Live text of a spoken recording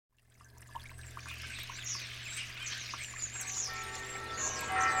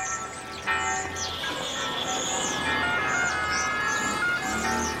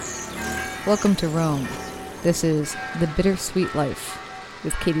Welcome to Rome. This is The Bittersweet Life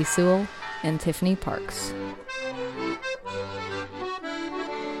with Katie Sewell and Tiffany Parks.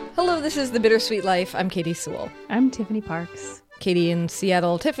 Hello, this is The Bittersweet Life. I'm Katie Sewell. I'm Tiffany Parks. Katie in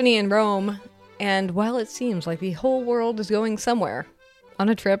Seattle, Tiffany in Rome. And while it seems like the whole world is going somewhere, on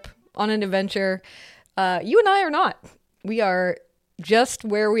a trip, on an adventure, you and I are not. We are just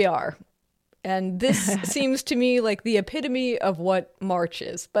where we are. And this seems to me like the epitome of what March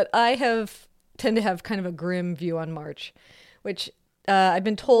is. But I tend to have kind of a grim view on March, which I've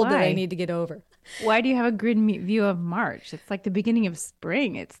been told that I need to get over. Why do you have a grim view of March? It's like the beginning of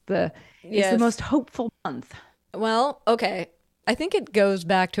spring. It's the most hopeful month. Well, okay. I think it goes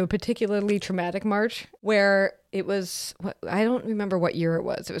back to a particularly traumatic March where it was, I don't remember what year it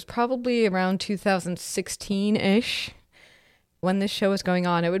was. It was probably around 2016-ish. When this show was going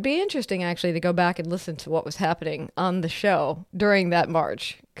on. It would be interesting, actually, to go back and listen to what was happening on the show during that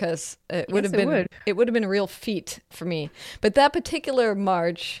March, because it would have been a real feat for me. But that particular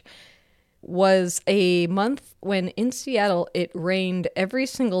March was a month when in Seattle it rained every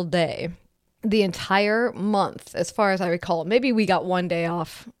single day, the entire month, as far as I recall. Maybe we got one day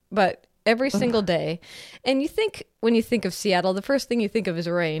off, but every single day. And when you think of Seattle, the first thing you think of is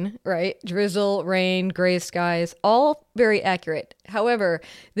rain, right? Drizzle, rain, gray skies, all very accurate. However,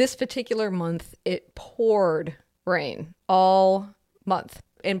 this particular month, it poured rain all month.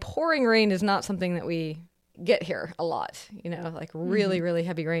 And pouring rain is not something that we get here a lot, like really, really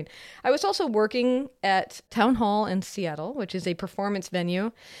heavy rain. I was also working at Town Hall in Seattle, which is a performance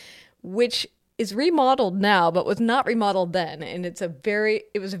venue, which is remodeled now, but was not remodeled then. And it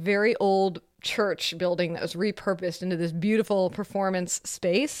was a very old church building that was repurposed into this beautiful performance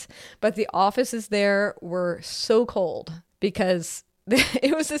space. But the offices there were so cold because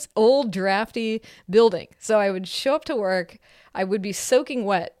it was this old drafty building. So I would show up to work, I would be soaking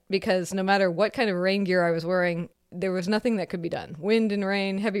wet because no matter what kind of rain gear I was wearing, there was nothing that could be done. Wind and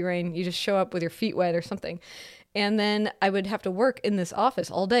rain, heavy rain, you just show up with your feet wet or something. And then I would have to work in this office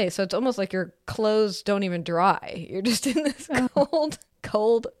all day. So it's almost like your clothes don't even dry. You're just in this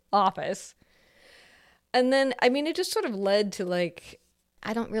cold office. And then, it just sort of led to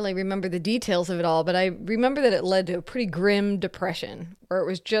I don't really remember the details of it all, but I remember that it led to a pretty grim depression where it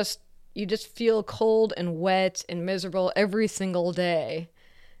was you just feel cold and wet and miserable every single day.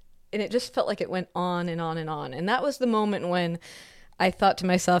 And it just felt like it went on and on and on. And that was the moment when I thought to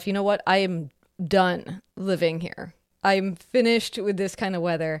myself, you know what? I am done living here. I'm finished with this kind of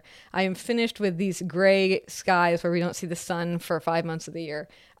weather. I am finished with these gray skies where we don't see the sun for 5 months of the year.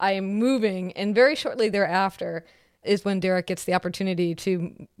 I am moving, and very shortly thereafter is when Derek gets the opportunity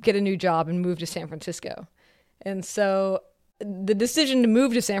to get a new job and move to San Francisco. And so the decision to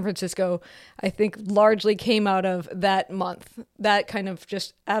move to San Francisco, I think, largely came out of that month, that kind of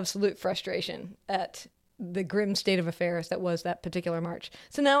just absolute frustration at the grim state of affairs that was that particular March.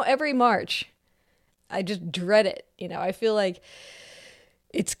 So now every March, I just dread it. I feel like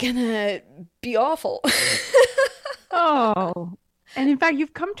it's gonna be awful. Oh, and in fact,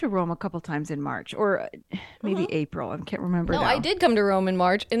 you've come to Rome a couple times in March, or maybe April. I can't remember now. I did come to Rome in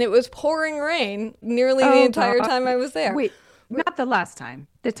March, and it was pouring rain nearly the entire time I was there. Wait, not the last time.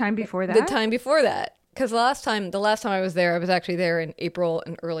 The time before that? The time before that. Because the last time I was there, I was actually there in April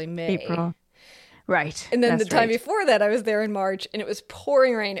and early May. April. Right. And then the time before that, I was there in March, and it was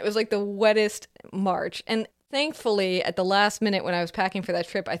pouring rain. It was like the wettest March. And thankfully, at the last minute when I was packing for that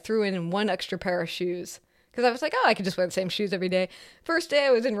trip, I threw in one extra pair of shoes. Because I was like, I could just wear the same shoes every day. First day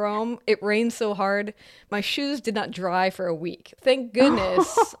I was in Rome, it rained so hard, my shoes did not dry for a week. Thank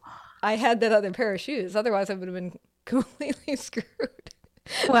goodness I had that other pair of shoes. Otherwise, I would have been completely screwed.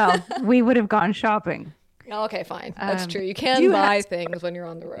 Well, we would have gone shopping. Okay, fine. That's true. You can buy things when you're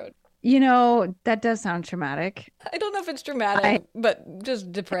on the road. That does sound traumatic. I don't know if it's dramatic, but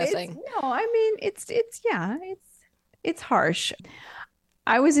just depressing. It's harsh.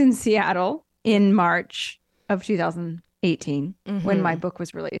 I was in Seattle in March of 2018 when my book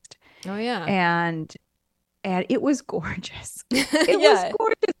was released. Oh yeah. And it was gorgeous. It was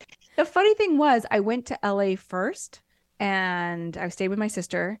gorgeous. The funny thing was I went to LA first and I stayed with my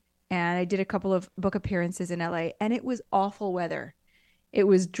sister and I did a couple of book appearances in LA and it was awful weather. It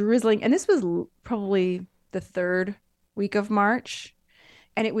was drizzling. And this was probably the third week of March.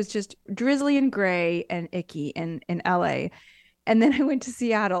 And it was just drizzly and gray and icky in LA. And then I went to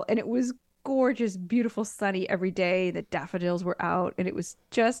Seattle and it was gorgeous, beautiful, sunny every day. The daffodils were out and it was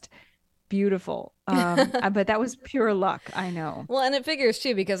just beautiful. But that was pure luck. I know. Well, and it figures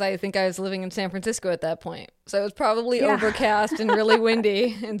too, because I think I was living in San Francisco at that point. So it was probably Yeah. overcast and really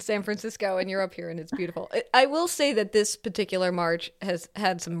windy in San Francisco, and you're up here and it's beautiful. I will say that this particular March has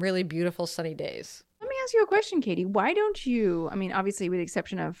had some really beautiful sunny days. Let me ask you a question, Katie. Why don't you, I mean, obviously, with the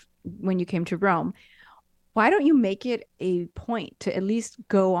exception of when you came to Rome, why don't you make it a point to at least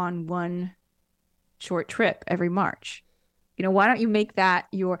go on one short trip every March? You know, why don't you make that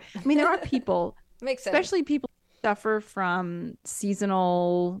your, I mean, there are people, Makes sense. especially people who suffer from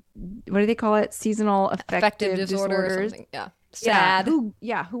seasonal, what do they call it? Seasonal affective disorder or disorders. something. Yeah. Sad.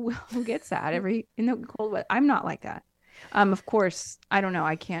 Who gets sad in the cold weather. I'm not like that. Of course, I don't know.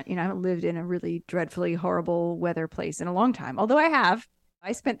 I can't, I haven't lived in a really dreadfully horrible weather place in a long time. Although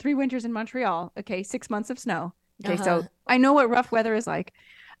I spent 3 winters in Montreal. Okay. 6 months of snow. Okay. So I know what rough weather is like.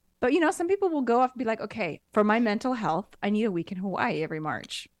 But, some people will go off and be like, okay, for my mental health, I need a week in Hawaii every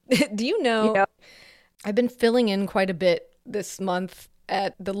March. Do you know, I've been filling in quite a bit this month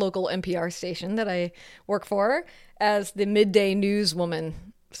at the local NPR station that I work for as the midday news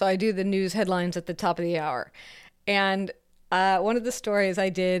woman. So I do the news headlines at the top of the hour. And one of the stories I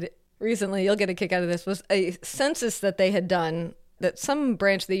did recently, you'll get a kick out of this, was a census that they had done, that some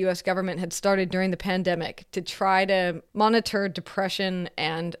branch of the U.S. government had started during the pandemic to try to monitor depression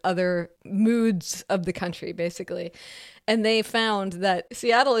and other moods of the country, basically. And they found that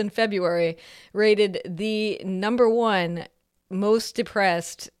Seattle in February rated the #1 most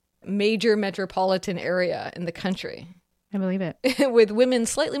depressed major metropolitan area in the country. I believe it. With women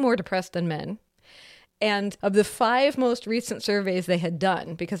slightly more depressed than men. And of the 5 most recent surveys they had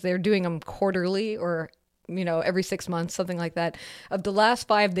done, because they're doing them quarterly or every 6 months, something like that. Of the last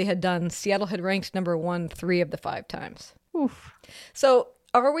 5 they had done, Seattle had ranked #1 3 of the 5 times. Oof. So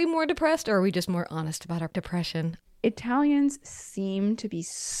are we more depressed, or are we just more honest about our depression? Italians seem to be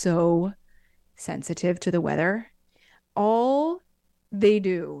so sensitive to the weather. All they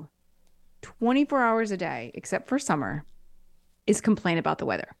do 24 hours a day, except for summer, is complain about the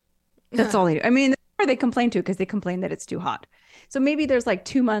weather. That's all they do. I mean, or they complain too, because they complain that it's too hot. So maybe there's like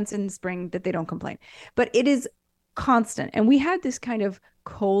 2 months in spring that they don't complain, but it is constant. And we had this kind of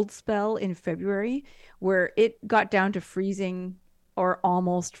cold spell in February where it got down to freezing or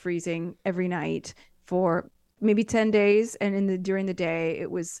almost freezing every night for maybe 10 days. And during the day,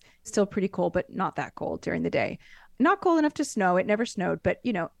 it was still pretty cold, but not that cold during the day. Not cold enough to snow. It never snowed, but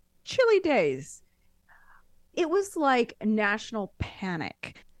chilly days. It was like national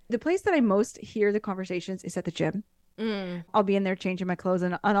panic. The place that I most hear the conversations is at the gym. I'll be in there changing my clothes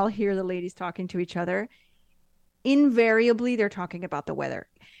and I'll hear the ladies talking to each other. Invariably, they're talking about the weather.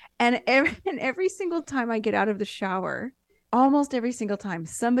 And every single time I get out of the shower, almost every single time,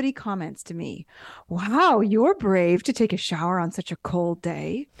 somebody comments to me, "Wow, you're brave to take a shower on such a cold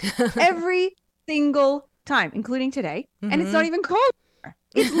day." Every single time, including today. Mm-hmm. And it's not even cold.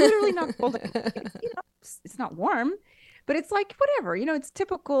 It's literally not cold. It's not warm. But it's like, whatever, it's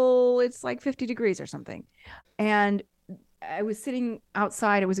typical. It's like 50 degrees or something. And I was sitting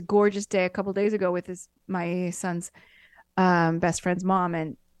outside. It was a gorgeous day a couple of days ago with my son's best friend's mom.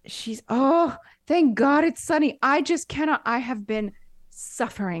 And she's, "Oh, thank God it's sunny. I just cannot. I have been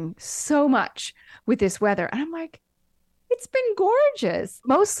suffering so much with this weather." And I'm like, it's been gorgeous.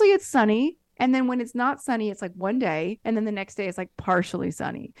 Mostly it's sunny. And then when it's not sunny, it's like one day. And then the next day it's like partially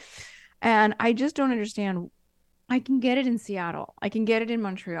sunny. And I just don't understand. I can get it in Seattle. I can get it in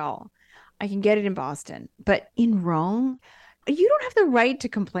Montreal. I can get it in Boston. But in Rome, you don't have the right to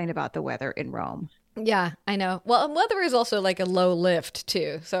complain about the weather in Rome. Yeah, I know. Well, weather is also like a low lift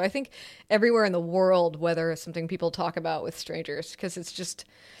too. So I think everywhere in the world, weather is something people talk about with strangers because it's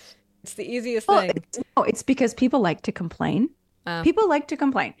the easiest thing. It's because people like to complain. People like to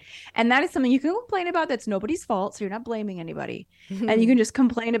complain. And that is something you can complain about that's nobody's fault. So you're not blaming anybody. And you can just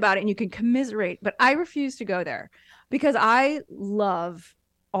complain about it and you can commiserate. But I refuse to go there because I love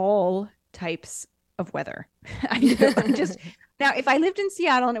all types of weather. Now, if I lived in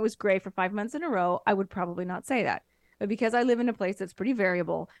Seattle and it was gray for 5 months in a row, I would probably not say that. But because I live in a place that's pretty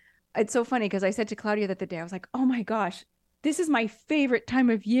variable, it's so funny because I said to Claudia that the day, I was like, "Oh my gosh, this is my favorite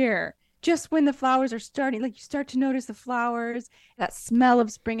time of year." Just when the flowers are starting, like you start to notice the flowers, that smell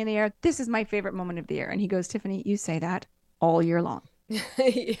of spring in the air. This is my favorite moment of the year. And he goes, "Tiffany, you say that all year long."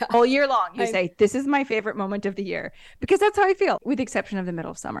 Yeah. All year long. You say, "This is my favorite moment of the year." Because that's how I feel, with the exception of the middle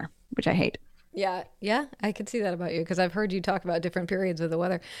of summer, which I hate. Yeah, I can see that about you because I've heard you talk about different periods of the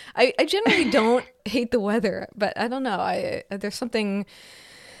weather. I generally don't hate the weather, but I don't know. There's something.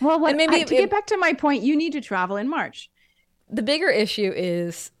 Well, to get back to my point, you need to travel in March. The bigger issue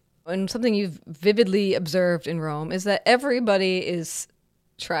is, and something you've vividly observed in Rome, is that everybody is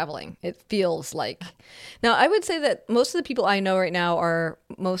traveling. It feels like. Now, I would say that most of the people I know right now are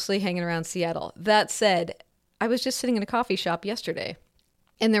mostly hanging around Seattle. That said, I was just sitting in a coffee shop yesterday,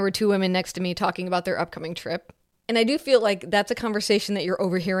 and there were two women next to me talking about their upcoming trip. And I do feel like that's a conversation that you're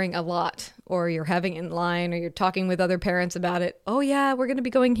overhearing a lot, or you're having in line, or you're talking with other parents about it. Oh, yeah, we're going to be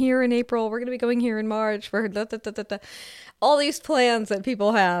going here in April. We're going to be going here in March. We're da, da, da, da, da. All these plans that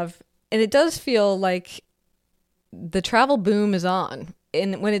people have. And it does feel like the travel boom is on.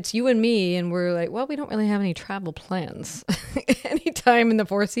 And when it's you and me, and we're like, well, we don't really have any travel plans anytime in the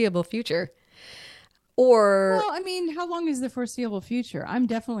foreseeable future. Or, well, I mean, how long is the foreseeable future? I'm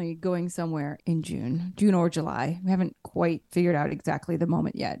definitely going somewhere in June or July. We haven't quite figured out exactly the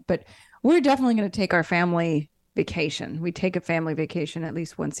moment yet, but we're definitely going to take our family vacation. We take a family vacation at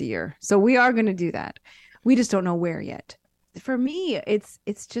least once a year. So we are going to do that. We just don't know where yet. For me,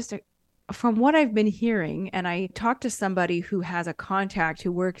 it's just from what I've been hearing, and I talked to somebody who has a contact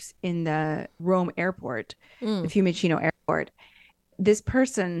who works in the Rome airport, the Fiumicino airport. This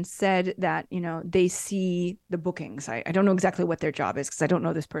person said that, they see the bookings. I don't know exactly what their job is because I don't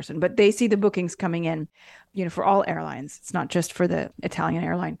know this person, but they see the bookings coming in, for all airlines. It's not just for the Italian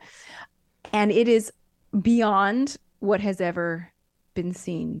airline. And it is beyond what has ever been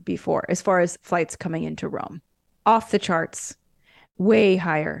seen before as far as flights coming into Rome. Off the charts, way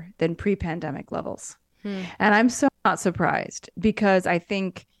higher than pre-pandemic levels. And I'm so not surprised because I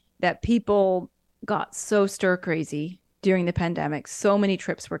think that people got so stir crazy during the pandemic. So many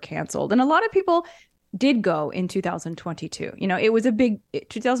trips were canceled. And a lot of people did go in 2022.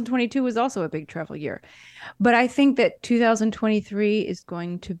 2022 was also a big travel year. But I think that 2023 is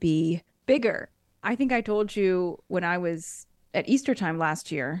going to be bigger. I think I told you when I was at Easter time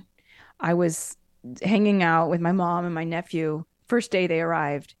last year, I was hanging out with my mom and my nephew. First day they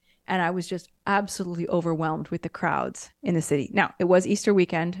arrived, and I was just absolutely overwhelmed with the crowds in the city. Now, it was Easter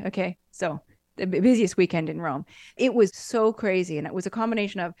weekend. Okay. So the busiest weekend in Rome. It was so crazy. And it was a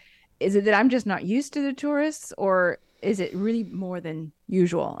combination of, is it that I'm just not used to the tourists, or is it really more than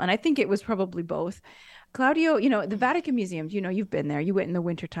usual? And I think it was probably both. Claudio, the Vatican museums, you've been there. You went in the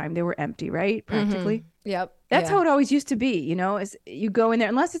wintertime. They were empty, right? Practically. Mm-hmm. Yep. That's how it always used to be, is you go in there,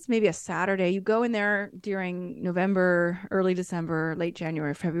 unless it's maybe a Saturday, you go in there during November, early December, late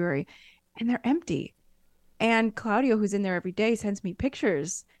January, February, and they're empty. And Claudio, who's in there every day, sends me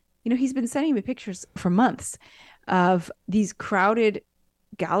pictures. He's been sending me pictures for months of these crowded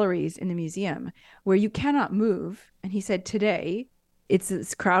galleries in the museum where you cannot move. And he said today it's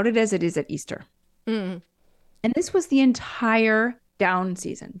as crowded as it is at Easter. And this was the entire down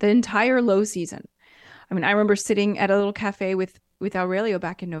season, the entire low season. I mean, I remember sitting at a little cafe with Aurelio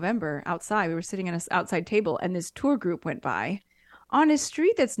back in November outside. We were sitting at an outside table, and this tour group went by on a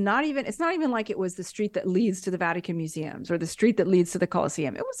street it's not even like it was the street that leads to the Vatican museums or the street that leads to the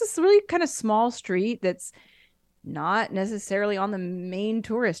Colosseum. It was this really kind of small street that's not necessarily on the main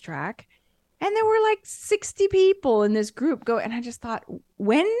tourist track. And there were like 60 people in this group and I just thought,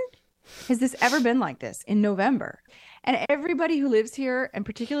 when has this ever been like this in November? And everybody who lives here, and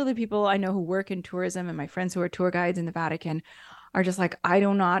particularly people I know who work in tourism and my friends who are tour guides in the Vatican, are just like, I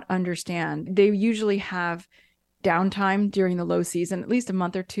do not understand. They usually have downtime during the low season, at least a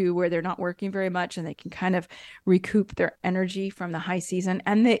month or two, where they're not working very much and they can kind of recoup their energy from the high season.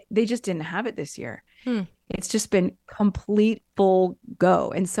 And they just didn't have it this year. It's just been complete full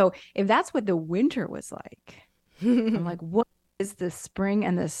go. And so if that's what the winter was like, I'm like, what is the spring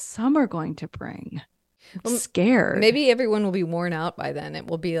and the summer going to bring? I'm scared. Maybe everyone will be worn out by then. It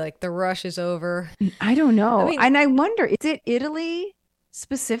will be like the rush is over. I don't know. And I wonder, is it Italy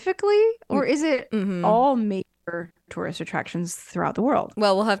specifically, or is it all major tourist attractions throughout the world?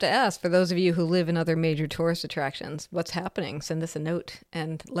 Well, we'll have to ask, for those of you who live in other major tourist attractions, what's happening? Send us a note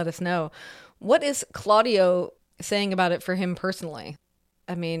and let us know. What is Claudio saying about it for him personally?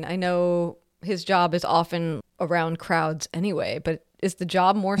 I mean, I know his job is often around crowds anyway, but is the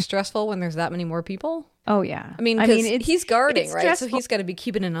job more stressful when there's that many more people? Oh, yeah. I mean, he's guarding, right? So he's got to be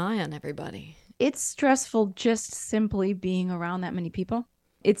keeping an eye on everybody. It's stressful just simply being around that many people.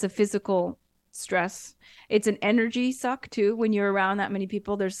 It's a physical stress. It's an energy suck too. When you're around that many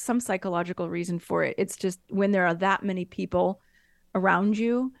people, there's some psychological reason for it. It's just when there are that many people around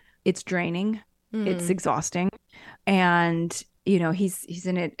you, it's draining. It's exhausting. And, he's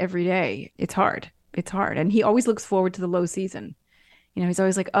in it every day. It's hard. And he always looks forward to the low season. He's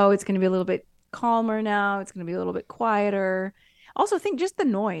always like, oh, it's going to be a little bit calmer now. It's going to be a little bit quieter. Also, think just the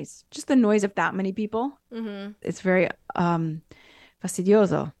noise of that many people. It's very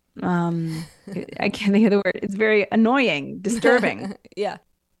fastidioso. I can't think of the word. It's very annoying, disturbing. Yeah.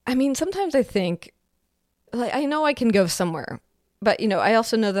 I mean, sometimes I think, like, I know I can go somewhere But, I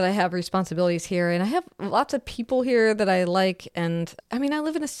also know that I have responsibilities here and I have lots of people here that I like. And I mean, I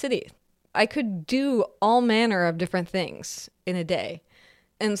live in a city. I could do all manner of different things in a day.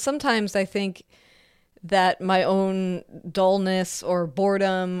 And sometimes I think that my own dullness or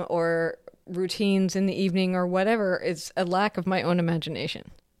boredom or routines in the evening or whatever is a lack of my own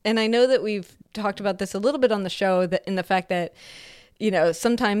imagination. And I know that we've talked about this a little bit on the show, that in the fact that,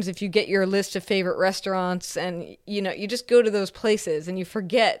 sometimes if you get your list of favorite restaurants and, you just go to those places and you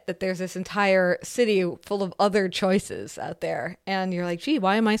forget that there's this entire city full of other choices out there. And you're like, gee,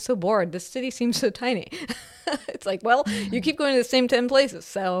 why am I so bored? This city seems so tiny. It's like, well, you keep going to the same 10 places.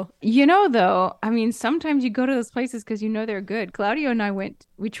 So, though, I mean, sometimes you go to those places because they're good. Claudio and I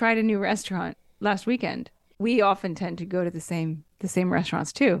we tried a new restaurant last weekend. We often tend to go to the same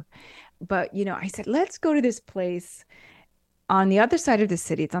restaurants too. But, I said, let's go to this place on the other side of the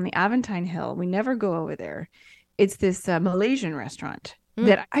city. It's on the Aventine Hill. We never go over there. It's this Malaysian restaurant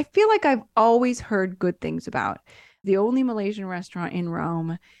that I feel like I've always heard good things about. The only Malaysian restaurant in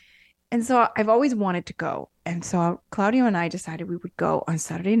Rome. And so I've always wanted to go. And so Claudio and I decided we would go on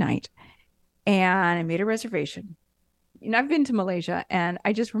Saturday night. And I made a reservation. I've been to Malaysia, and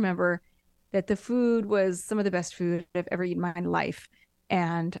I just remember that the food was some of the best food I've ever eaten in my life.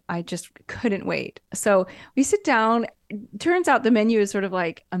 And I just couldn't wait. So we sit down. Turns out the menu is sort of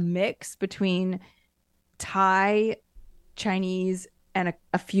like a mix between Thai, Chinese, and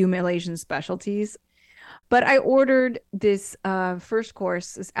a few Malaysian specialties. But I ordered this first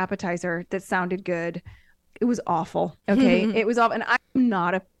course, this appetizer that sounded good. It was awful. Okay. It was awful. And I'm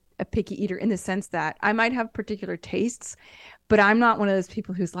not a picky eater in the sense that I might have particular tastes, but I'm not one of those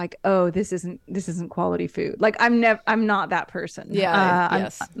people who's like, oh, this isn't quality food. Like I'm not that person. Yeah.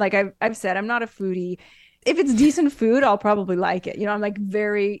 Yes. I've said, I'm not a foodie. If it's decent food, I'll probably like it. I'm like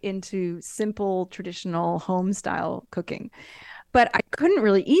very into simple, traditional home style cooking, but I couldn't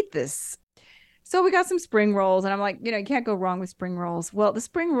really eat this. So we got some spring rolls, and I'm like, you can't go wrong with spring rolls. Well, the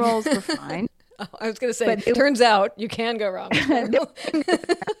spring rolls were fine. I was going to say, but it turns out you can go wrong with spring rolls.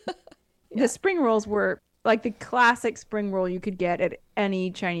 The spring rolls were like the classic spring roll you could get at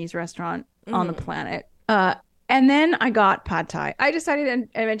any Chinese restaurant on the planet. And then I got pad thai. I decided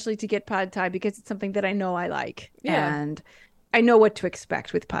eventually to get pad thai because it's something that I know I like. Yeah. And I know what to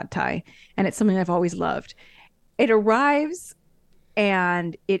expect with pad thai. And it's something I've always loved. It arrives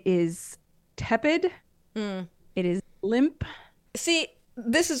and it is tepid. It is limp. See,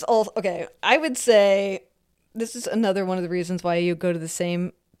 this is all okay. I would say this is another one of the reasons why you go to the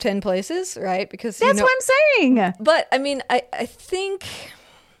same 10 places, right? Because that's what I'm saying. But I mean, I think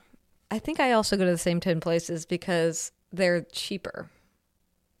I also go to the same 10 places because they're cheaper.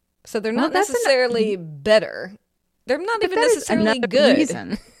 So they're not necessarily better. They're not even necessarily good.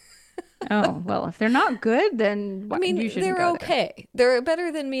 Reason. Oh, well, if they're not good, then I mean, you shouldn't they're go okay. There. They're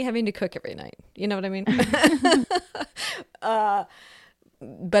better than me having to cook every night. You know what I mean?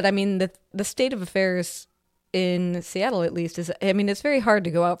 But I mean, the state of affairs in Seattle, at least, is, I mean, it's very hard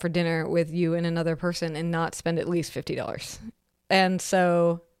to go out for dinner with you and another person and not spend at least $50. And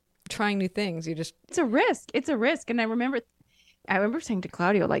so trying new things, it's a risk. It's a risk. And I remember saying to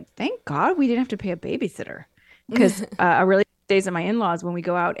Claudio, like, thank God we didn't have to pay a babysitter, because I really stays at my in-laws when we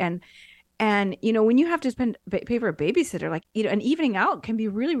go out, and when you have to pay for a babysitter, like, an evening out can be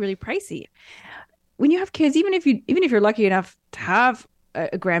really, really pricey. When you have kids, even if you're lucky enough to have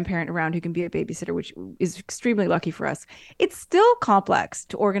a grandparent around who can be a babysitter, which is extremely lucky for us, it's still complex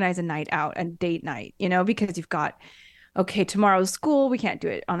to organize a night out, a date night, because you've got, okay, tomorrow's school, we can't do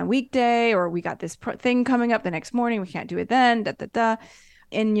it on a weekday, or we got this thing coming up the next morning, we can't do it then,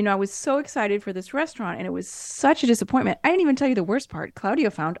 And, I was so excited for this restaurant, and it was such a disappointment. I didn't even tell you the worst part. Claudio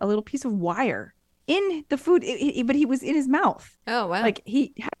found a little piece of wire in the food, but he was in his mouth. Oh, wow. Like,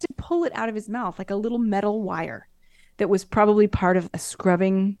 he had to pull it out of his mouth, like a little metal wire that was probably part of a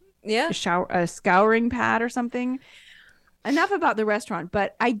scrubbing, a scouring pad or something. Enough about the restaurant,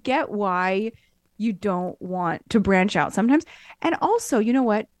 but I get why you don't want to branch out sometimes. And also, you know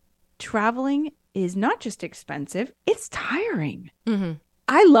what? Traveling is not just expensive, it's tiring. Mm-hmm.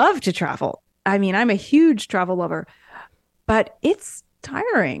 I love to travel. I mean, I'm a huge travel lover, but it's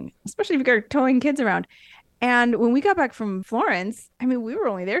tiring, especially if you're towing kids around. And when we got back from Florence, I mean, we were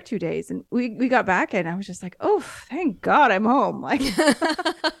only there 2 days, and we got back, and I was just like, oh, thank God I'm home. Like,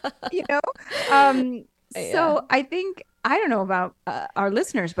 So I think, I don't know about our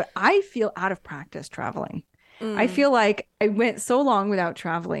listeners, but I feel out of practice traveling. I feel like I went so long without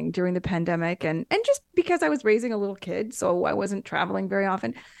traveling during the pandemic, and just because I was raising a little kid, so I wasn't traveling very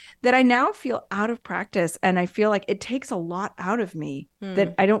often, that I now feel out of practice, and I feel like it takes a lot out of me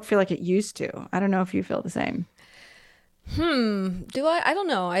that I don't feel like it used to. I don't know if you feel the same. Do I? I don't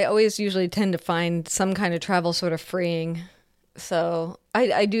know. I always usually tend to find some kind of travel sort of freeing. So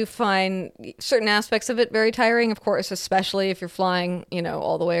I do find certain aspects of it very tiring, of course, especially if you're flying,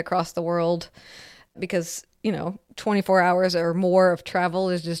 all the way across the world, because, 24 hours or more of travel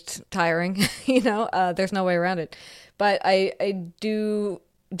is just tiring, there's no way around it. But I do,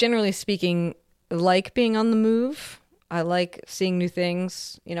 generally speaking, like being on the move. I like seeing new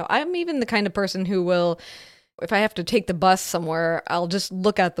things. I'm even the kind of person who will, if I have to take the bus somewhere, I'll just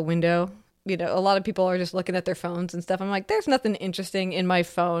look out the window. A lot of people are just looking at their phones and stuff. I'm like, there's nothing interesting in my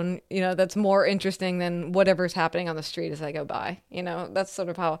phone, that's more interesting than whatever's happening on the street as I go by. That's sort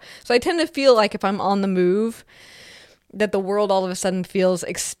of how. So I tend to feel like if I'm on the move, that the world all of a sudden feels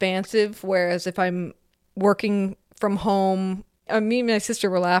expansive. Whereas if I'm working from home, me and my sister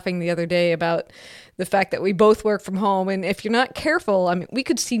were laughing the other day about the fact that we both work from home. And if you're not careful, I mean, we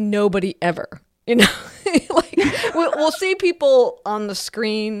could see nobody ever. Like we'll see people on the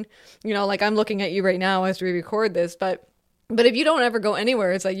screen, like I'm looking at you right now as we record this, but if you don't ever go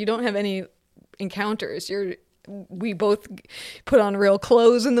anywhere, it's like you don't have any encounters. We both put on real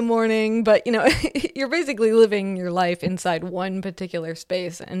clothes in the morning, but you're basically living your life inside one particular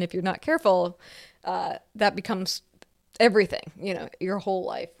space. And if you're not careful, that becomes everything, your whole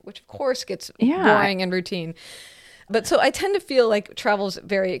life, which of course gets boring and routine. But so I tend to feel like travel's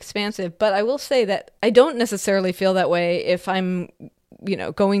very expansive, but I will say that I don't necessarily feel that way if I'm,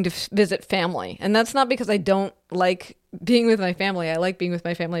 going to visit family. And that's not because I don't like being with my family. I like being with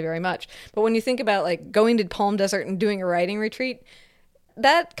my family very much. But when you think about like going to Palm Desert and doing a writing retreat,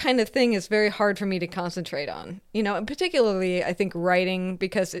 that kind of thing is very hard for me to concentrate on, and particularly I think writing,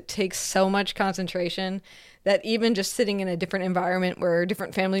 because it takes so much concentration that even just sitting in a different environment where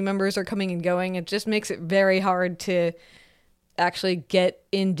different family members are coming and going, it just makes it very hard to actually get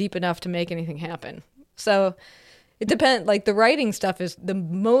in deep enough to make anything happen. So it depends. Like the writing stuff is the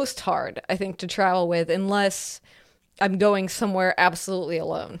most hard, I think, to travel with, unless I'm going somewhere absolutely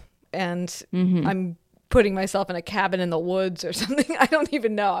alone and I'm putting myself in a cabin in the woods or something. I don't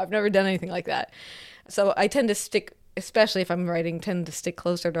even know. I've never done anything like that. So I tend to stick, especially if I'm writing, tend to stick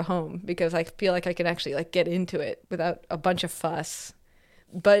closer to home because I feel like I can actually like get into it without a bunch of fuss.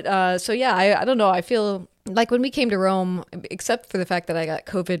 But so yeah, I don't know. I feel like when we came to Rome, except for the fact that I got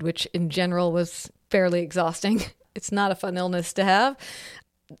COVID, which in general was fairly exhausting. It's not a fun illness to have.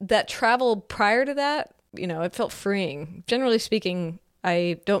 That travel prior to that, it felt freeing. Generally speaking,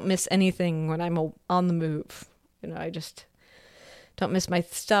 I don't miss anything when I'm on the move. I just don't miss my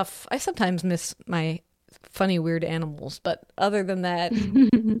stuff. I sometimes miss my funny, weird animals, but other than that,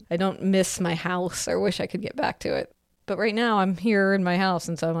 I don't miss my house or wish I could get back to it. But right now I'm here in my house,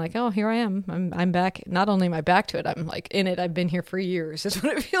 and so I'm like, oh, here I am. I'm back. Not only am I back to it, I'm like in it. I've been here for years, is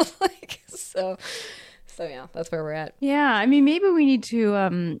what it feels like. So yeah, that's where we're at. Yeah, I mean, maybe we need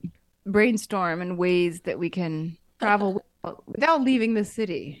to brainstorm in ways that we can travel without leaving the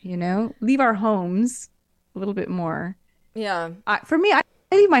city, leave our homes a little bit more. Yeah. For me, I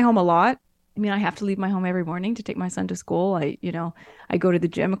leave my home a lot. I mean, I have to leave my home every morning to take my son to school. I go to the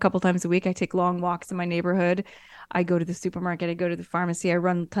gym a couple times a week. I take long walks in my neighborhood. I go to the supermarket. I go to the pharmacy. I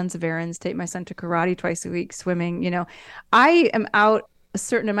run tons of errands, take my son to karate twice a week, swimming. I am out a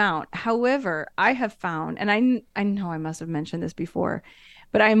certain amount. However, I have found, and I know I must have mentioned this before,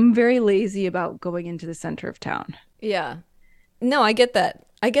 but I'm very lazy about going into the center of town. Yeah. No, I get that.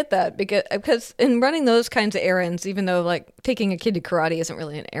 because in running those kinds of errands, even though like taking a kid to karate isn't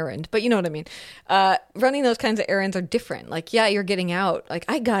really an errand, but you know what I mean? Running those kinds of errands are different. Like, yeah, you're getting out. Like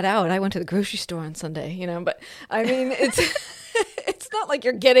I got out. I went to the grocery store on Sunday, but I mean, it's, it's not like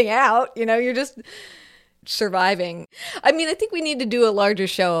you're getting out, you're just surviving. I mean, I think we need to do a larger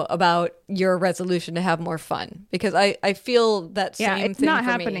show about your resolution to have more fun, because I feel that same thing. Yeah, it's not for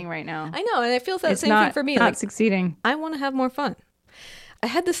happening me right now. I know, and I feel that It's same thing for me. Not Like, succeeding. I want to have more fun. I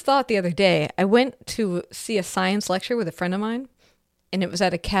had this thought the other day. I went to see a science lecture with a friend of mine, and it was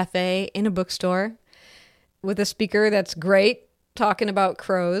at a cafe in a bookstore with a speaker that's great, talking about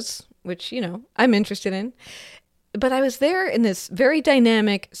crows, which, I'm interested in. But I was there in this very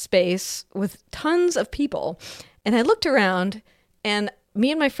dynamic space with tons of people, and I looked around, and me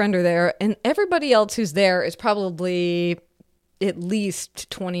and my friend are there, and everybody else who's there is probably at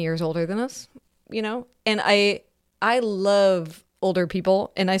least 20 years older than us, And I love older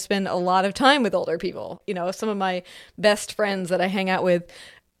people, and I spend a lot of time with older people. Some of my best friends that I hang out with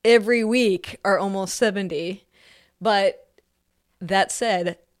every week are almost 70. But that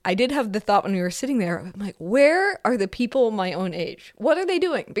said, I did have the thought when we were sitting there, I'm like, where are the people my own age? What are they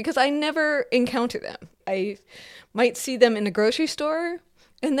doing? Because I never encounter them. I might see them in a grocery store.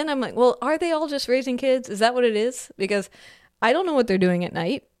 And then I'm like, well, are they all just raising kids? Is that what it is? Because I don't know what they're doing at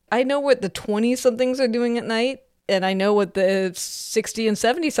night. I know what the 20-somethings are doing at night, and I know what the 60 and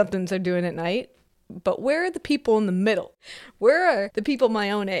 70-somethings are doing at night. But where are the people in the middle? Where are the people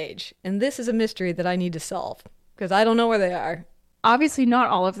my own age? And this is a mystery that I need to solve because I don't know where they are. Obviously, not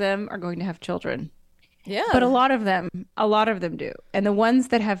all of them are going to have children. Yeah. But a lot of them do. And the ones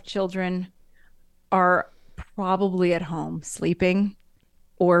that have children are probably at home sleeping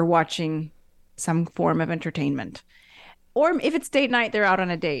or watching some form of entertainment. Or if it's date night, they're out on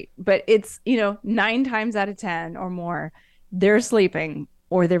a date. But it's, 9 times out of 10 or more, they're sleeping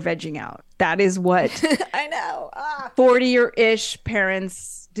or they're vegging out. That is what I know 40-ish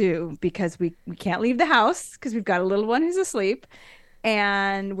parents do because we can't leave the house because we've got a little one who's asleep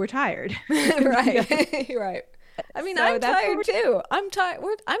and we're tired. Right. Right. I mean, so I'm tired too. I'm tired.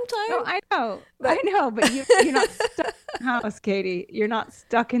 I'm tired. No, I know. I know, but you're not stuck in the house, Katie. You're not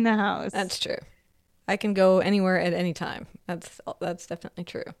stuck in the house. That's true. I can go anywhere at any time. That's definitely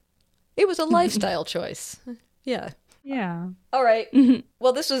true. It was a lifestyle choice. Yeah. Yeah. All right.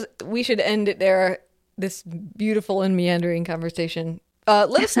 Well, we should end it there. This beautiful and meandering conversation.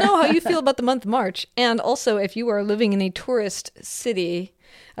 Let us know how you feel about the month of March. And also, if you are living in a tourist city,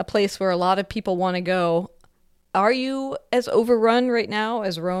 a place where a lot of people want to go, are you as overrun right now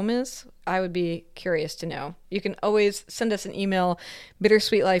as Rome is? I would be curious to know. You can always send us an email,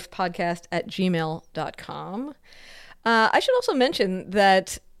 bittersweetlifepodcast@gmail.com. I should also mention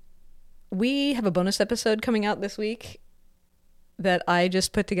that we have a bonus episode coming out this week that I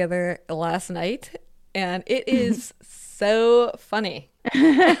just put together last night, and it is so funny.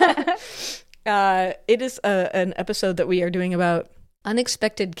 It is an episode that we are doing about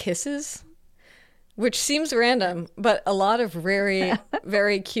unexpected kisses, which seems random, but a lot of very,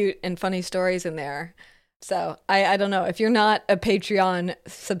 very cute and funny stories in there. So I don't know. If you're not a Patreon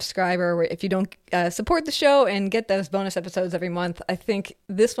subscriber, if you don't support the show and get those bonus episodes every month, I think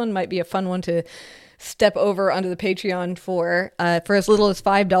this one might be a fun one to step over onto the Patreon for as little as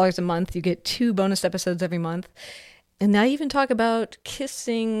 $5 a month. You get 2 bonus episodes every month. And I even talk about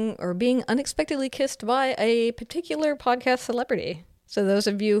kissing or being unexpectedly kissed by a particular podcast celebrity. So those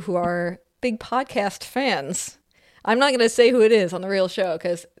of you who are big podcast fans, I'm not going to say who it is on the real show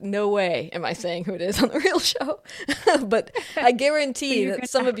because no way am I saying who it is on the real show. But I guarantee that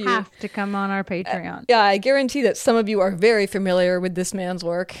some of you have to come on our Patreon. Yeah, I guarantee that some of you are very familiar with this man's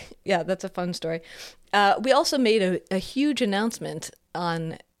work. Yeah, that's a fun story. We also made a huge announcement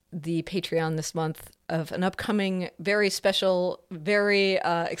on the Patreon this month of an upcoming very special, very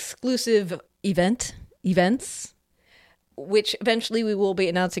exclusive events, which eventually we will be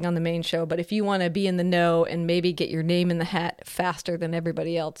announcing on the main show. But if you want to be in the know and maybe get your name in the hat faster than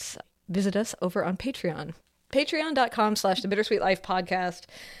everybody else, visit us over on Patreon. Patreon.com/The Bittersweet Life Podcast.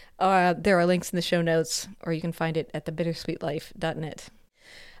 There are links in the show notes, or you can find it at thebittersweetlife.net.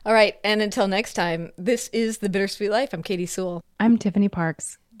 All right, and until next time, this is The Bittersweet Life. I'm Katie Sewell. I'm Tiffany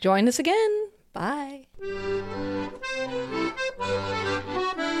Parks. Join us again. Bye.